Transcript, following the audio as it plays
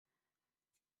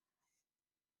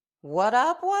What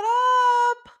up? What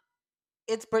up?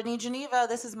 It's Brittany Geneva.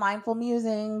 This is Mindful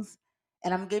Musings,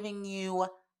 and I'm giving you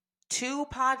two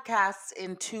podcasts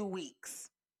in 2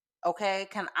 weeks. Okay.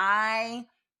 Can I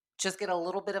just get a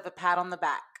little bit of a pat on the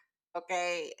back?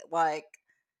 Okay. Like,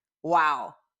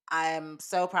 wow. I'm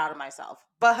so proud of myself.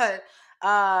 But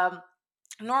um,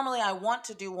 normally I want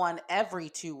to do one every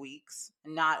 2 weeks,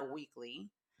 not weekly.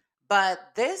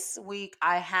 But this week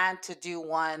I had to do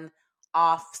one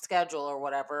off schedule or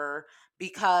whatever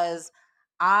because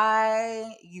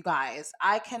you guys,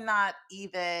 I cannot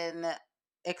even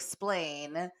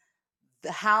explain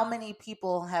how many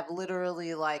people have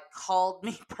literally like called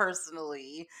me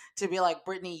personally to be like,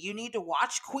 Brittany, you need to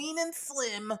watch Queen and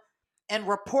Slim and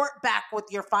report back with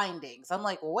your findings. I'm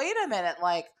like, wait a minute,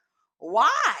 like,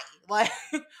 why? Like,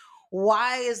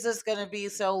 why is this going to be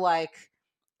so like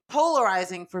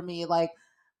polarizing for me? Like,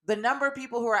 the number of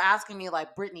people who are asking me,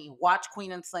 like, Brittany, watch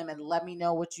Queen and Slim and let me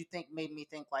know what you think, made me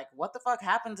think, like, what the fuck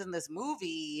happens in this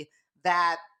movie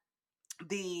that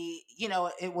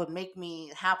it would make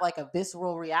me have like a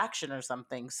visceral reaction or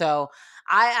something. So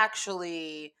I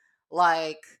actually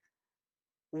like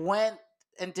went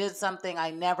and did something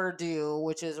I never do,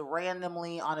 which is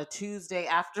randomly on a Tuesday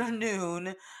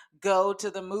afternoon go to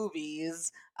the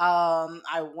movies.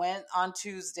 I went on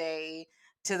Tuesday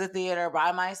to the theater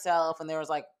by myself, and there was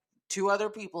like two other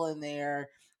people in there,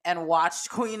 and watched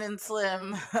Queen and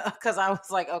Slim because I was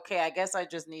like, okay, I guess I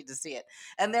just need to see it.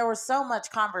 And there was so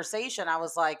much conversation. I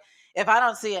was like, if I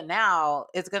don't see it now,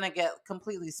 it's going to get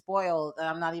completely spoiled, and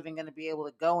I'm not even going to be able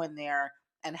to go in there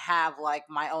and have like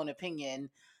my own opinion.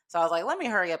 So I was like, let me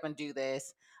hurry up and do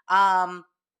this. Um,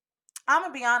 I'm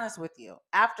gonna be honest with you.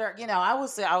 After, I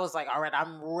was like, all right,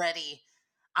 I'm ready.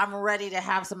 I'm ready to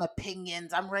have some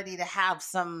opinions. I'm ready to have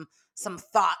some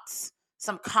thoughts,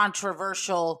 some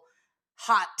controversial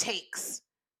hot takes.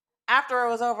 After it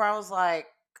was over, I was like,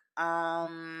 I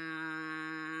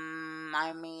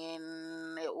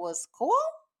mean, it was cool.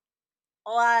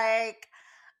 Like,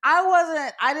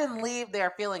 I didn't leave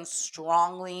there feeling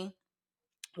strongly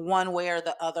one way or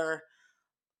the other.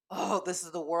 Oh, this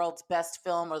is the world's best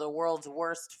film or the world's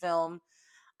worst film.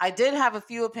 I did have a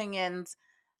few opinions,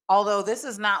 although this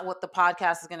is not what the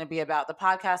podcast is going to be about. The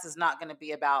podcast is not going to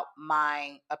be about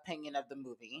my opinion of the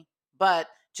movie, but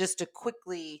just to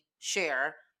quickly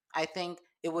share, I think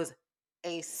it was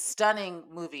a stunning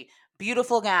movie.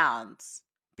 Beautiful gowns.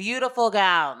 Beautiful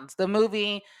gowns. The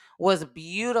movie was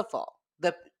beautiful.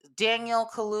 The Daniel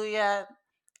Kaluuya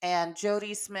and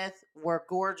Jodie Smith were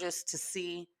gorgeous to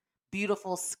see.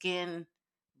 Beautiful skin,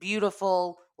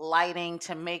 beautiful lighting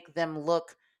to make them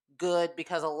look good,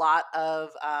 because a lot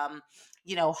of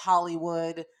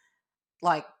Hollywood,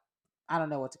 like, I don't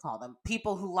know what to call them,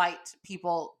 people who light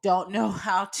people don't know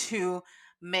how to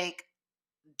make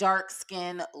dark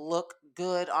skin look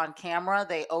good on camera.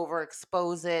 They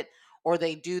overexpose it, or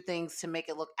they do things to make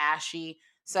it look ashy.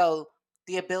 So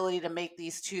the ability to make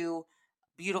these two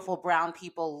beautiful brown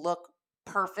people look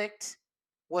perfect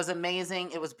was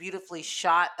amazing. It was beautifully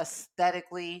shot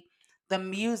aesthetically. The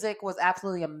music was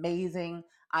absolutely amazing.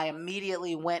 I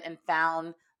immediately went and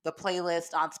found the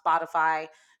playlist on Spotify.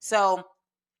 So,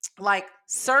 like,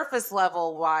 surface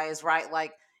level wise, right?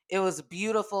 Like, it was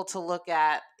beautiful to look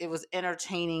at. It was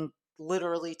entertaining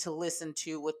literally to listen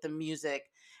to with the music.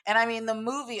 And I mean, the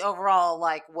movie overall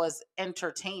like was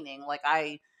entertaining. Like,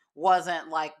 I wasn't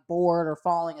like bored or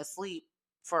falling asleep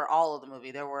for all of the movie.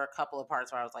 There were a couple of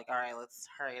parts where I was like, all right, let's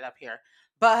hurry it up here.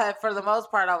 But for the most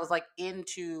part, I was like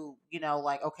into,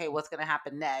 like, okay, what's going to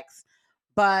happen next?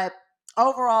 But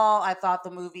overall, I thought the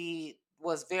movie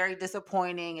was very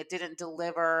disappointing. It didn't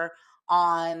deliver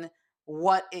on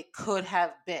what it could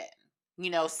have been.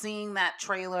 Seeing that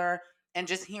trailer and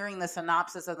just hearing the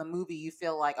synopsis of the movie, you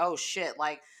feel like, oh shit,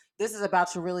 like, this is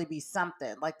about to really be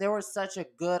something. Like, there was such a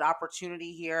good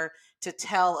opportunity here to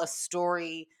tell a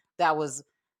story that was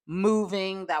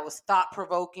moving, that was thought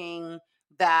provoking,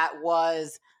 that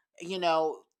was, you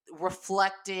know,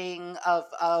 reflecting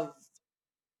of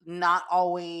not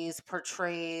always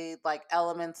portrayed like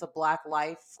elements of black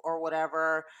life or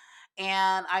whatever.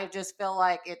 And I just feel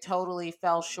like it totally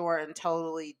fell short and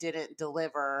totally didn't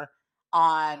deliver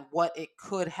on what it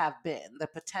could have been. The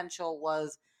potential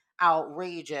was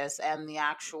outrageous, and the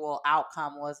actual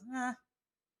outcome was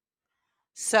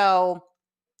so.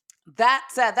 That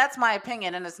said, that's my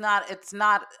opinion, and it's not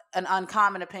an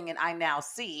uncommon opinion I now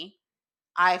see.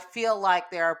 I feel like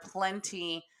there are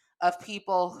plenty of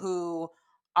people who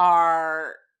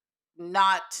are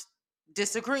not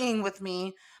disagreeing with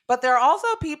me, but there are also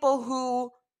people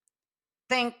who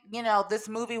think, this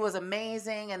movie was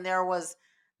amazing, and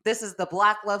this is the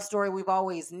black love story we've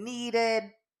always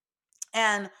needed.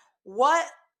 And what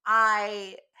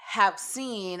I have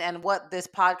seen and what this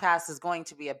podcast is going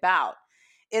to be about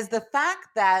is the fact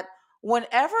that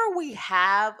whenever we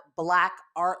have Black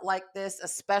art like this,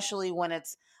 especially when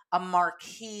it's a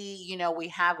marquee, we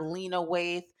have Lena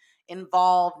Waithe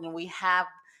involved and we have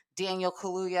Daniel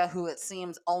Kaluuya, who it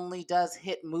seems only does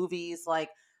hit movies. Like,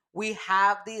 we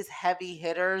have these heavy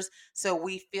hitters. So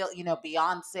we feel,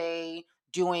 Beyonce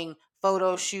doing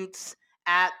photo shoots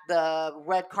at the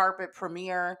red carpet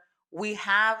premiere. We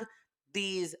have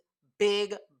these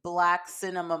big Black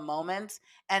cinema moments,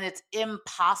 and it's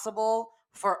impossible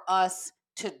for us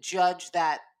to judge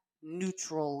that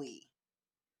neutrally.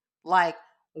 Like,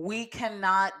 we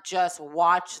cannot just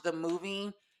watch the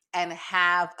movie and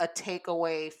have a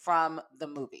takeaway from the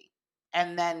movie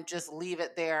and then just leave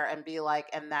it there and be like,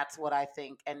 and that's what I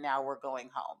think, and now we're going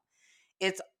home.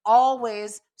 It's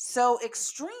always so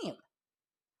extreme.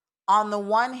 On the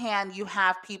one hand, you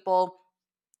have people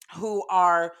who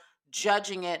are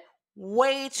judging it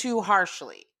way too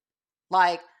harshly.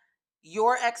 Like,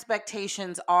 your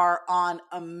expectations are on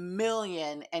a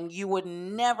million, and you would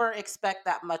never expect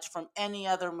that much from any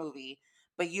other movie,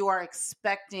 but you are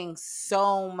expecting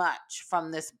so much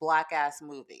from this Black ass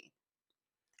movie.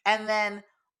 And then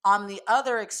on the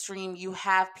other extreme, you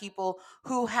have people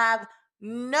who have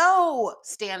no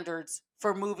standards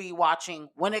for movie watching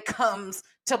when it comes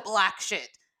to Black shit.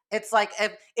 It's like,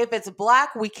 if it's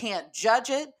Black, we can't judge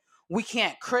it. We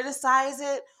can't criticize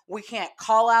it. We can't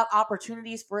call out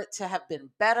opportunities for it to have been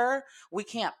better. We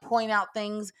can't point out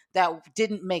things that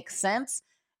didn't make sense.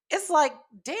 It's like,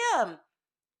 damn,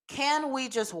 can we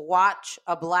just watch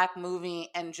a Black movie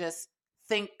and just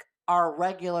think our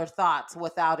regular thoughts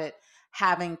without it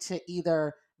having to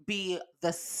either be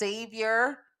the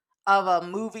savior of a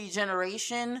movie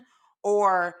generation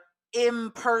or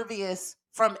impervious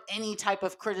from any type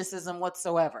of criticism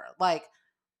whatsoever? Like,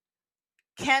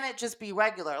 can it just be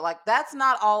regular? Like, that's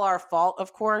not all our fault,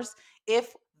 of course.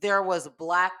 If there was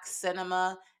Black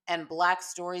cinema and Black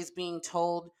stories being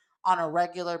told on a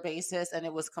regular basis and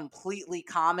it was completely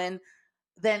common,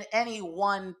 then any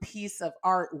one piece of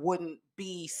art wouldn't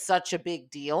be such a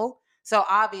big deal. So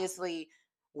obviously,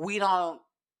 we don't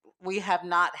we have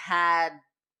not had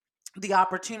the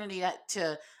opportunity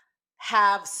to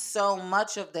have so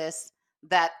much of this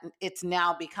that it's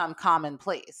now become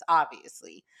commonplace,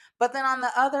 obviously. But then on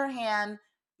the other hand,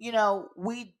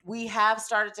 we have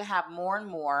started to have more and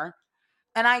more,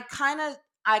 and I kind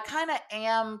of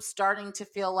am starting to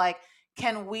feel like,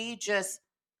 can we just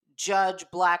judge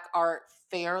Black art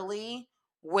fairly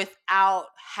without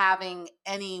having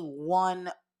any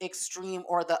one extreme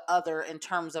or the other in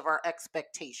terms of our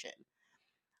expectation?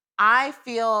 I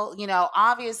feel,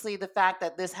 obviously the fact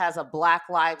that this has a Black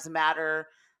Lives Matter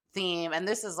theme, and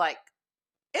this is like,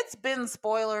 it's been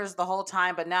spoilers the whole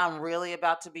time, but now I'm really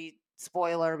about to be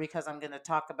spoiler because I'm going to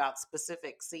talk about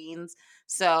specific scenes.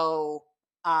 So,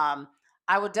 um,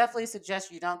 I would definitely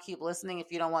suggest you don't keep listening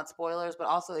if you don't want spoilers, but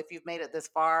also if you've made it this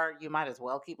far, you might as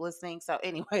well keep listening. So,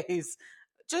 anyways,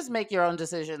 just make your own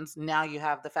decisions. Now you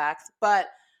have the facts. But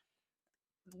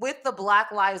with the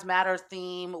Black Lives Matter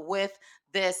theme, with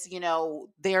this,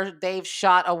 they've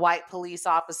shot a white police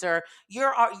officer.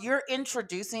 You're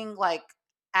introducing, like,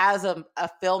 as a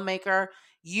filmmaker,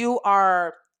 you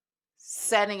are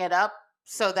setting it up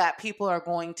so that people are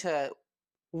going to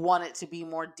want it to be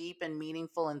more deep and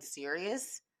meaningful and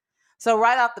serious. So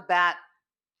right off the bat,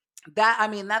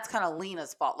 that's kind of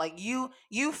Lena's fault. Like, you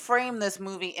frame this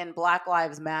movie in Black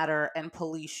Lives Matter and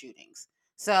police shootings.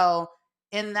 So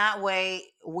in that way,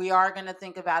 we are going to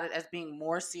think about it as being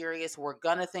more serious. We're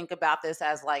going to think about this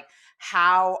as like,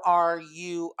 how are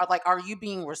you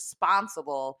being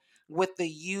responsible with the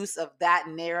use of that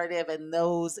narrative and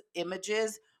those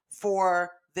images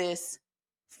for this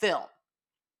film?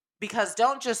 Because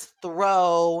don't just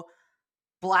throw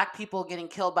Black people getting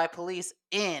killed by police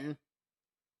in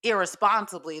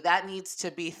irresponsibly. That needs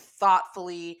to be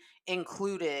thoughtfully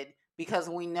included, because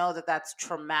we know that that's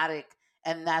traumatic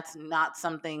and that's not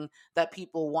something that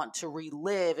people want to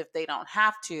relive if they don't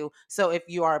have to. So if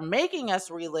you are making us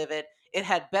relive it, it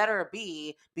had better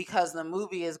be because the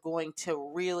movie is going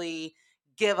to really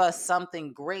give us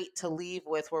something great to leave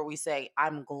with, where we say,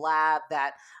 I'm glad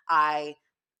that I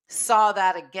saw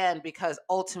that again, because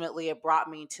ultimately it brought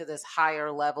me to this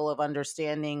higher level of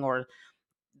understanding or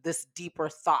this deeper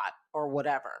thought or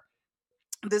whatever.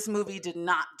 This movie did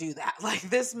not do that. Like,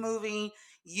 this movie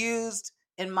used,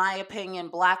 in my opinion,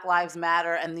 Black Lives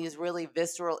Matter and these really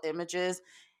visceral images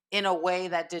in a way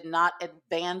that did not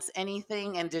advance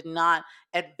anything and did not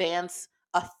advance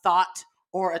a thought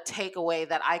or a takeaway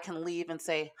that I can leave and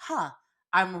say, huh,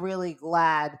 I'm really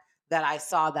glad that I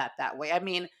saw that way. I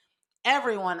mean,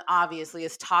 everyone obviously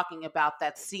is talking about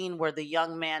that scene where the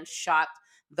young man shot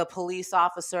the police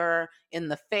officer in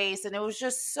the face, and it was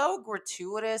just so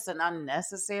gratuitous and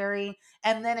unnecessary,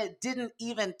 and then it didn't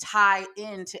even tie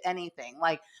into anything.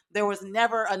 Like, there was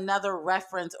never another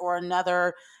reference or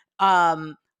another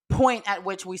um point at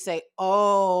which we say,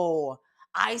 oh,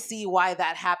 I see why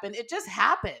that happened. It just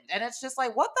happened, and it's just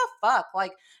like, what the fuck?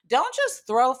 Like, don't just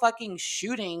throw fucking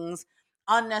shootings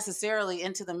unnecessarily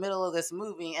into the middle of this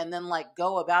movie and then like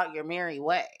go about your merry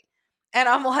way. And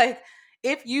I'm like,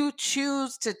 if you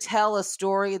choose to tell a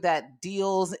story that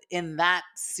deals in that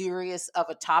serious of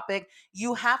a topic,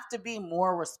 you have to be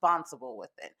more responsible with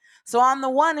it. So on the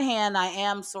one hand, I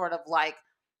am sort of like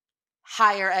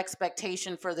higher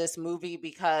expectation for this movie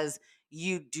because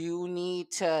you do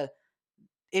need to,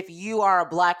 if you are a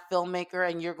black filmmaker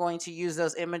and you're going to use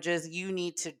those images, you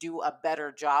need to do a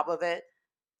better job of it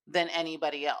than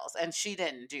anybody else. And she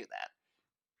didn't do that.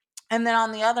 And then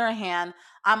on the other hand,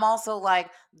 I'm also like,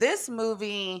 this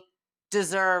movie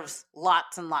deserves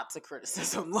lots and lots of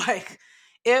criticism. Like,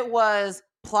 it was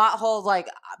plot holes. Like,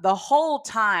 the whole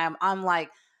time, I'm like,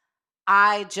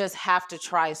 I just have to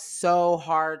try so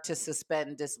hard to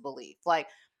suspend disbelief. Like,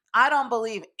 I don't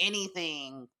believe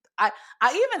anything. I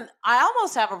I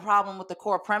almost have a problem with the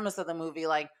core premise of the movie.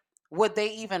 Like, would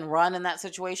they even run in that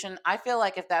situation? I feel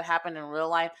like if that happened in real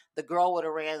life, the girl would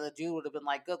have ran, the dude would have been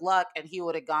like, good luck, and he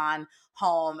would have gone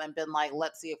home and been like,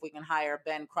 let's see if we can hire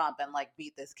Ben Crump and like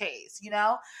beat this case, you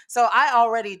know? So I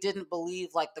already didn't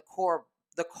believe like the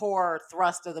core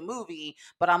thrust of the movie,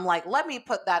 but I'm like, let me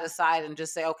put that aside and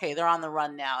just say, okay, they're on the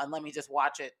run now, and let me just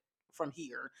watch it from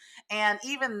here. And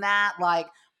even that, like,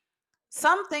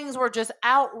 some things were just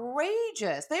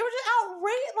outrageous. They were just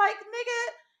outrageous. Like,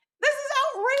 nigga, this is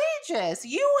outrageous.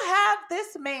 You have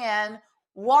this man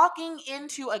walking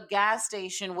into a gas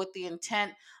station with the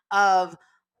intent of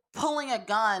pulling a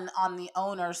gun on the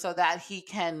owner so that he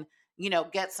can,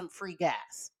 get some free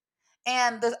gas.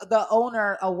 And the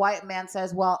owner, a white man,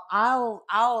 says, well,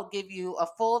 I'll give you a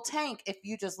full tank if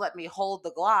you just let me hold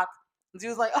the Glock. And she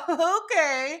was like,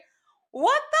 okay,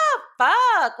 what the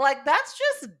fuck? Like, that's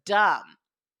just dumb.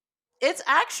 It's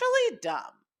actually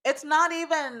dumb. It's not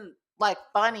even like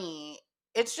funny.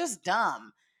 It's just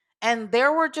dumb. And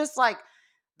there were just like,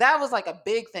 that was like a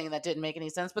big thing that didn't make any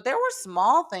sense, but there were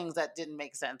small things that didn't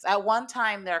make sense. At one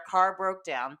time, their car broke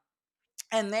down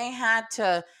and they had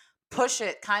to push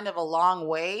it kind of a long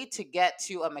way to get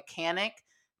to a mechanic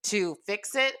to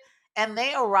fix it. And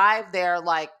they arrived there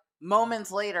like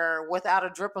moments later without a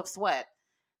drip of sweat.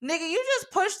 Nigga, you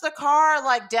just pushed the car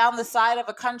like down the side of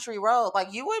a country road.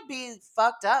 Like, you would be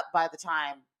fucked up by the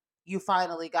time you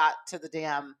finally got to the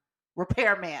damn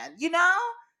repairman, you know?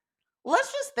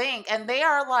 Let's just think. And they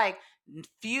are like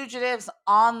fugitives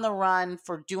on the run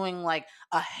for doing like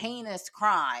a heinous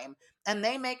crime. And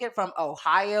they make it from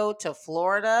Ohio to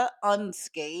Florida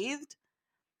unscathed.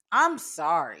 I'm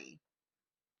sorry.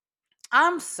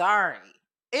 I'm sorry.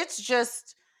 It's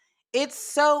just, it's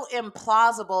so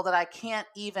implausible that I can't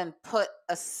even put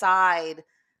aside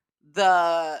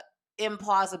the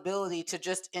implausibility to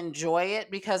just enjoy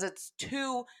it because it's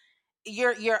too,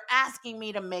 you're asking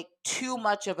me to make too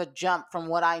much of a jump from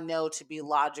what I know to be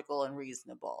logical and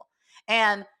reasonable.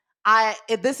 And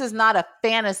this is not a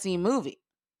fantasy movie.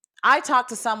 I talked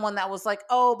to someone that was like,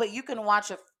 "Oh, but you can watch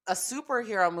a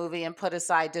superhero movie and put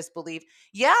aside disbelief."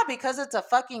 Yeah, because it's a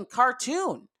fucking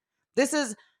cartoon. This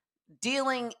is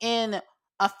dealing in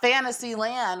a fantasy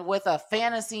land with a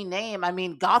fantasy name. I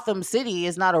mean, Gotham City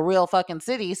is not a real fucking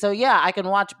city. So yeah, I can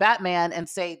watch Batman and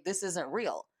say this isn't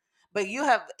real. But you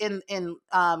have in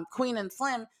Queen and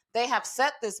Slim, they have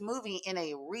set this movie in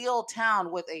a real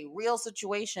town with a real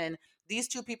situation. These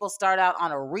two people start out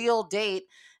on a real date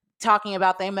talking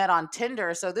about they met on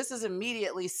Tinder. So this is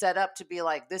immediately set up to be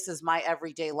like, this is my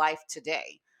everyday life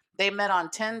today. They met on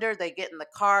Tinder, they get in the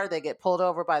car, they get pulled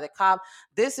over by the cop.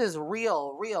 This is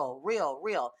real, real, real,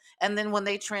 real. And then when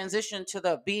they transition to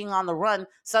the being on the run,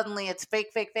 suddenly it's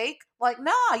fake, fake, fake. Like,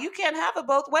 nah, you can't have it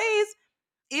both ways.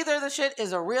 Either the shit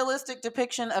is a realistic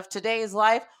depiction of today's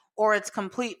life or it's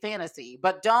complete fantasy.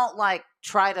 But don't like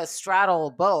try to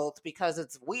straddle both because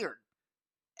it's weird.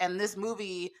 And this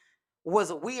movie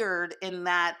was weird in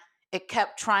that it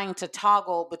kept trying to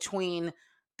toggle between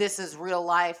this is real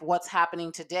life, what's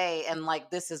happening today, and like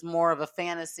this is more of a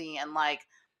fantasy and like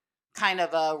kind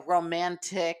of a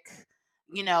romantic,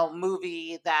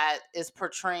 movie that is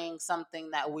portraying something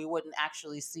that we wouldn't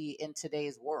actually see in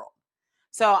today's world.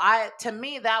 So to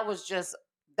me, that was just,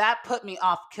 that put me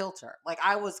off kilter. Like,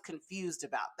 I was confused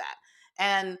about that.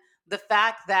 And the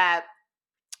fact that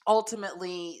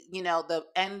ultimately, the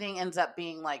ending ends up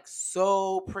being like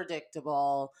so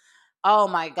predictable. Oh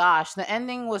my gosh, the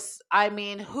ending was, I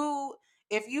mean, who,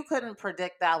 if you couldn't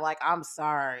predict that, like, I'm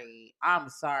sorry. I'm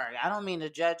sorry. I don't mean to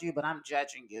judge you, but I'm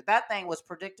judging you. That thing was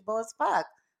predictable as fuck.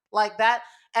 Like that,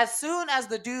 as soon as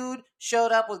the dude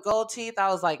showed up with gold teeth, I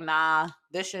was like, nah,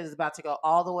 this shit is about to go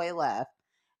all the way left.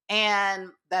 And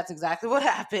that's exactly what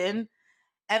happened.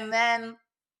 And then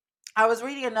I was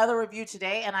reading another review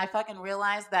today and I fucking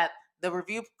realized that the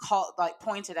review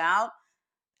pointed out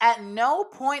at no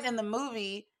point in the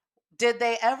movie did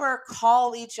they ever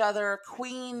call each other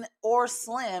Queen or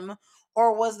Slim,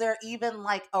 or was there even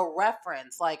like a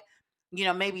reference? Like,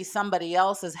 maybe somebody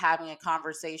else is having a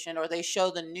conversation, or they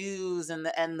show the news and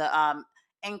the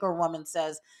anchor woman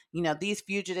says, these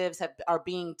fugitives are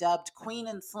being dubbed Queen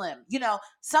and Slim.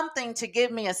 Something to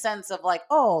give me a sense of like,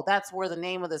 oh, that's where the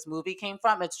name of this movie came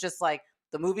from. It's just like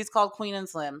the movie's called Queen and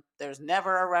Slim. There's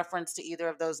never a reference to either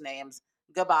of those names.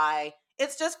 Goodbye.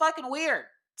 It's just fucking weird.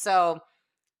 So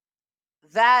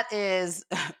that is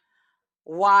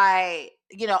why,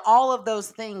 all of those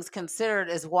things considered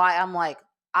is why I'm like,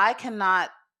 I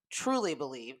cannot truly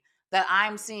believe that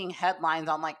I'm seeing headlines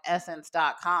on like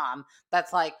essence.com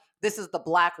that's like, this is the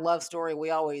black love story we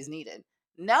always needed.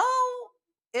 No,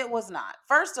 it was not.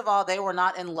 First of all, they were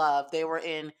not in love. They were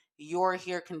in you're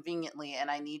here conveniently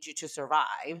and I need you to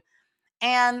survive.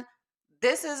 And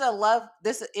this is a love,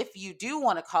 this, if you do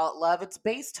want to call it love, it's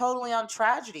based totally on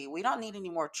tragedy. We don't need any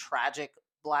more tragic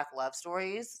black love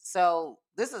stories. So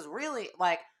this is really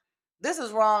like, this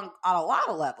is wrong on a lot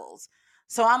of levels.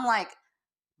 So I'm like,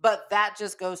 but that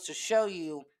just goes to show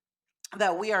you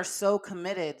that we are so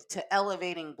committed to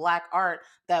elevating black art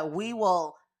that we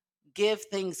will give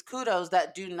things kudos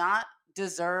that do not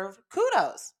deserve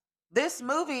kudos. This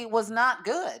movie was not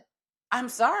good. I'm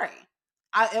sorry.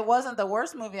 It wasn't the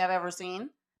worst movie I've ever seen,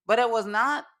 but it was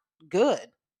not good.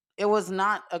 It was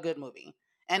not a good movie.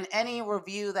 And any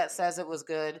review that says it was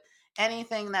good,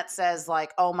 anything that says,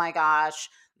 like, oh my gosh,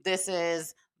 this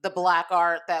is the black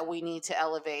art that we need to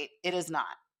elevate, it is not.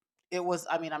 It was,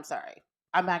 I mean, I'm sorry.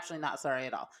 I'm actually not sorry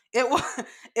at all. It was,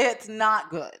 it's not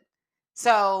good.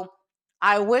 So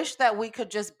I wish that we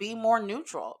could just be more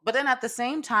neutral. But then at the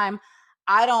same time,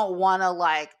 I don't want to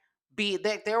like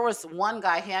there was one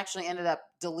guy, he actually ended up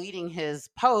deleting his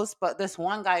post, but this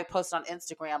one guy posted on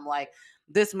Instagram like,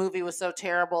 this movie was so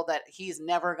terrible that he's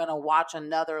never going to watch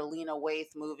another Lena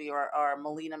Waithe movie or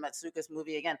Melina Matsuka's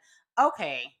movie again.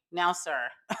 Okay, now sir.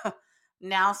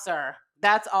 Now sir,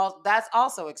 that's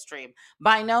also extreme.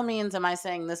 By no means am I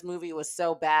saying this movie was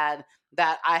so bad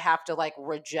that I have to like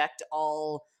reject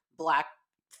all black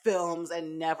films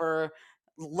and never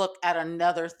look at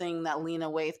another thing that Lena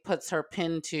Waithe puts her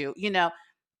pin to.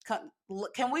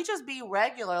 Can we just be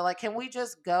regular? Like, can we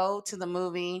just go to the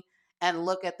movie and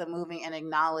look at the movie and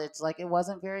acknowledge like it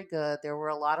wasn't very good? There were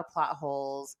a lot of plot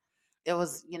holes. It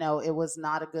was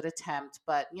not a good attempt,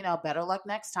 but better luck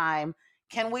next time.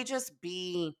 Can we just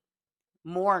be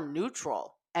more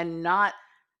neutral and not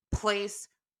place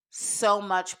so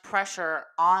much pressure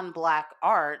on black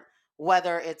art,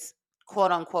 whether it's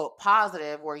quote unquote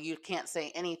positive, where you can't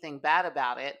say anything bad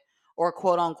about it, or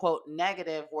quote unquote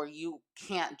negative, where you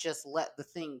can't just let the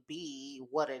thing be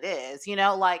what it is.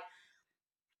 Like,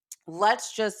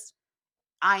 let's just,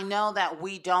 I know that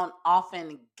we don't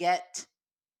often get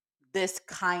this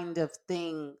kind of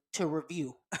thing to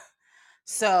review.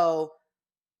 So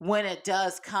when it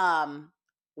does come,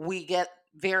 we get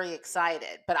very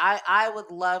excited. But I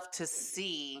would love to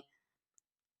see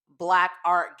black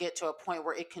art get to a point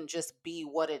where it can just be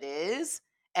what it is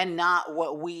and not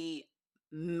what we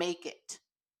make it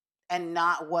and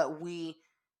not what we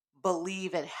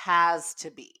believe it has to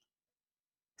be.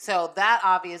 So that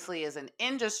obviously is an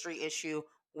industry issue.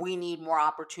 We need more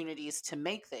opportunities to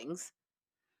make things.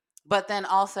 But then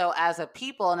also as a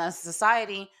people and as a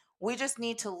society, we just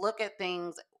need to look at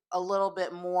things a little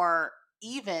bit more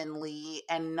evenly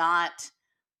and not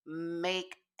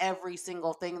make every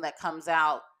single thing that comes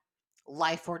out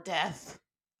life or death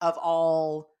of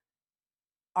all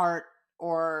art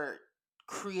or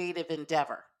creative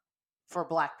endeavor for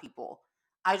black people.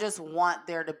 I just want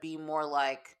there to be more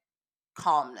like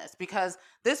calmness, because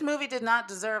this movie did not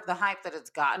deserve the hype that it's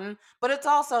gotten, but it's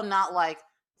also not like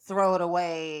throw it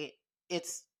away.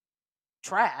 It's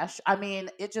trash. I mean,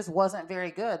 it just wasn't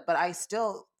very good, but I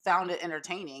still found it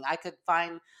entertaining. I could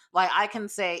find, like, I can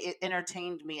say it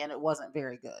entertained me and it wasn't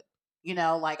very good.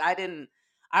 Like,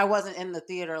 I wasn't in the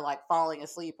theater like falling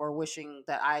asleep or wishing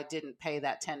that I didn't pay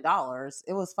that $10.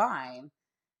 It was fine.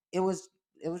 It was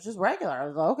it was just regular. I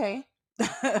was like,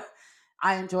 okay.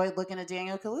 I enjoyed looking at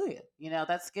Daniel Kaluuya.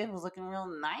 That skin was looking real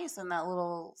nice in that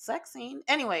little sex scene.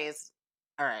 Anyways,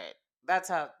 all right.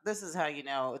 This is how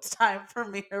it's time for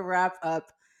me to wrap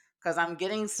up because I'm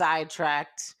getting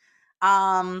sidetracked.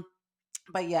 Um,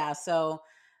 but yeah, so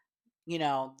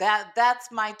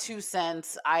that's my 2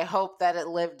 cents. I hope that it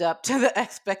lived up to the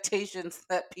expectations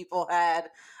that people had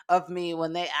of me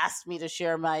when they asked me to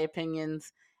share my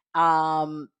opinions.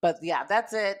 But yeah,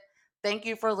 that's it. Thank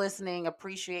you for listening.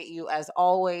 Appreciate you as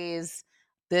always.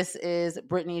 This is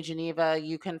Brittany Geneva.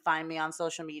 You can find me on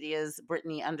social medias,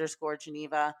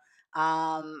 Brittany_Geneva.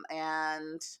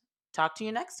 And talk to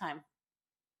you next time.